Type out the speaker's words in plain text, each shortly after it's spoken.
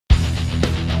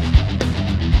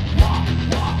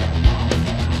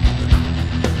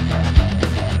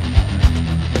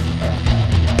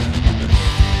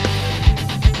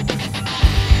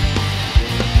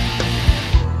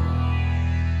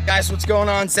guys, what's going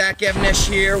on? Zach Even-Esh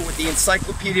here with the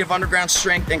Encyclopedia of Underground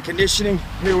Strength and Conditioning.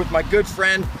 Here with my good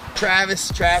friend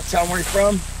Travis. Trav, tell him where you're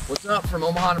from. What's up? From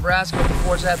Omaha, Nebraska, at the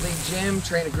Force Athlete Gym,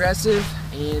 train aggressive.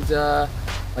 And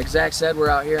like Zach said, we're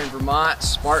out here in Vermont,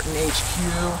 Spartan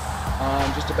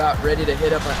HQ. Just about ready to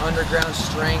hit up an underground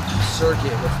strength circuit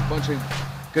with a bunch of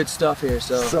good stuff here.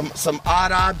 So some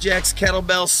odd objects,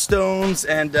 kettlebells, stones,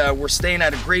 and we're staying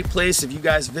at a great place if you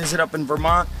guys visit up in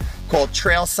Vermont, called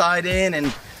Trailside Inn.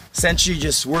 And essentially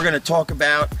we're going to talk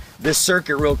about this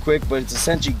circuit real quick, but it's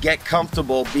essentially get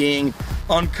comfortable being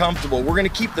uncomfortable. We're going to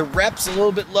keep the reps a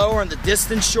little bit lower and the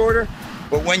distance shorter,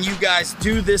 but when you guys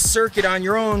do this circuit on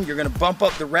your own, you're going to bump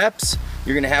up the reps.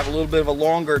 You're going to have a little bit of a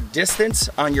longer distance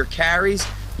on your carries.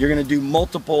 You're going to do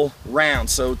multiple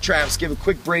rounds. So Travis, give a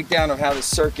quick breakdown of how this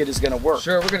circuit is going to work.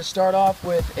 Sure. We're going to start off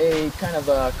with a kind of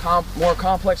a more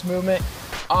complex movement.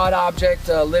 Odd object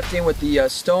lifting with the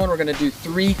stone. We're going to do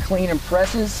 3 clean and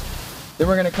presses. Then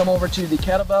we're going to come over to the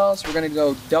kettlebells. We're going to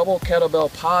go double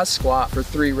kettlebell pause squat for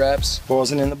 3 reps.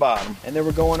 Pausing in the bottom. And then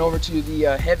we're going over to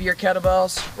the heavier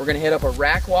kettlebells. We're going to hit up a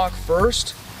rack walk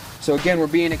first. So again, we're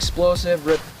being explosive,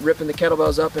 ripping the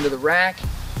kettlebells up into the rack,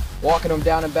 walking them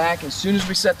down and back. As soon as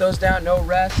we set those down, no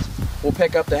rest, we'll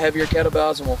pick up the heavier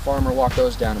kettlebells and we'll farmer walk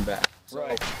those down and back. So,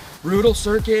 right. Brutal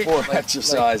circuit. 4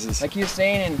 exercises. Like he was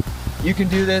saying, and you can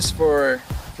do this for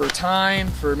time,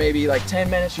 for maybe like 10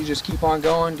 minutes. You just keep on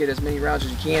going, get as many rounds as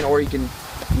you can, or you can,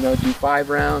 you know, do 5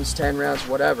 rounds, 10 rounds,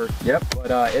 whatever. Yep.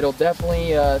 But it'll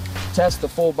definitely test the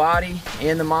full body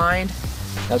and the mind.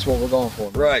 That's what we're going for.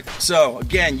 Right. So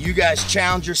again, you guys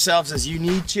challenge yourselves as you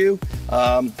need to.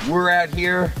 We're out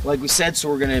here, like we said, so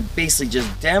we're gonna basically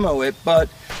just demo it, but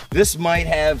this might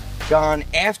have gone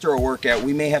after a workout.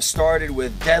 We may have started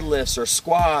with deadlifts or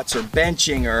squats or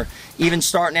benching, or even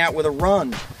starting out with a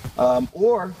run.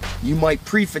 Or you might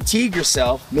pre-fatigue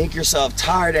yourself, make yourself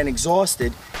tired and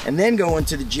exhausted, and then go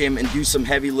into the gym and do some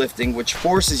heavy lifting, which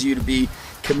forces you to be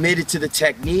committed to the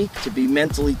technique, to be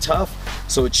mentally tough,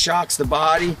 so it shocks the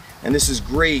body. And this is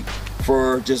great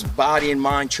for just body and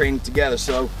mind training together.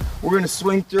 So we're gonna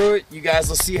swing through it. You guys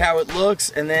will see how it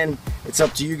looks, and then it's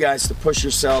up to you guys to push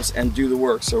yourselves and do the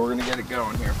work. So we're gonna get it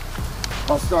going here.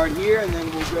 I'll start here, and then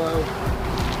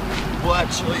we'll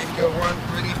actually go run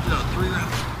right after that, 3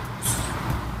 rounds.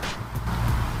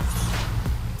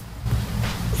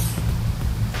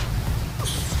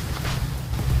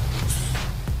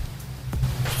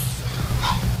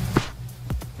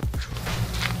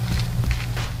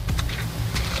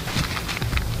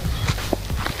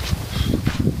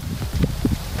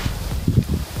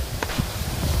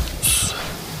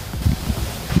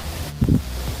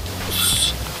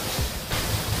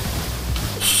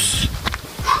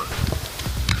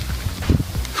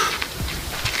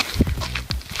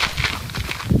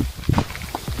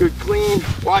 Good clean.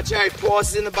 Watch how he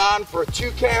pauses in the bottom for a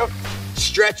 2 count.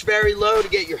 Stretch very low to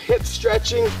get your hips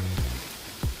stretching.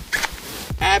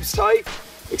 Abs tight.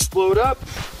 Explode up.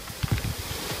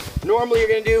 Normally you're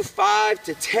gonna do 5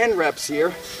 to 10 reps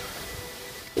here.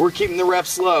 We're keeping the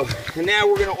reps low. And now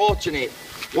we're gonna alternate.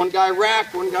 One guy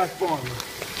rack, one guy farmer.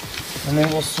 And then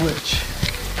we'll switch.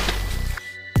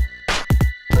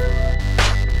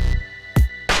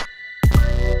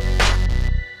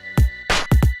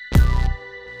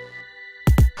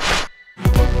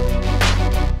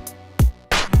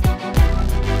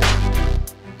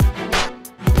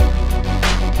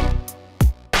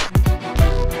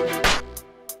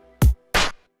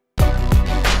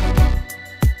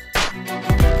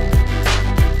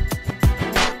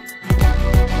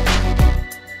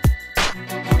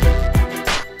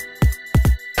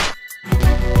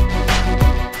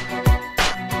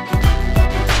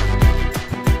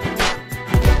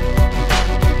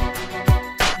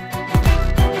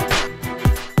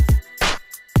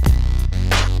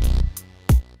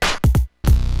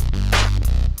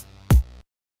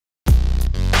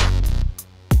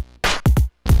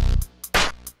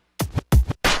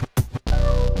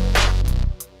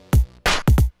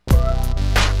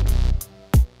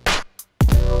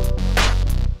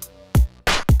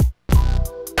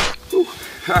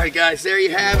 All right, guys, there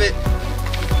you have it.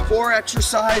 4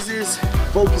 exercises.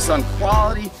 Focus on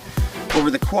quality over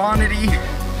the quantity.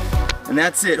 And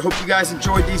that's it. Hope you guys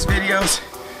enjoyed these videos.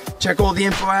 Check all the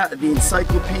info out at the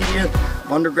Encyclopedia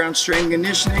of Underground Strength and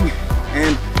Conditioning.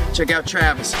 And check out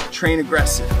Travis, Train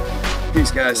Aggressive.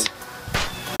 Peace, guys.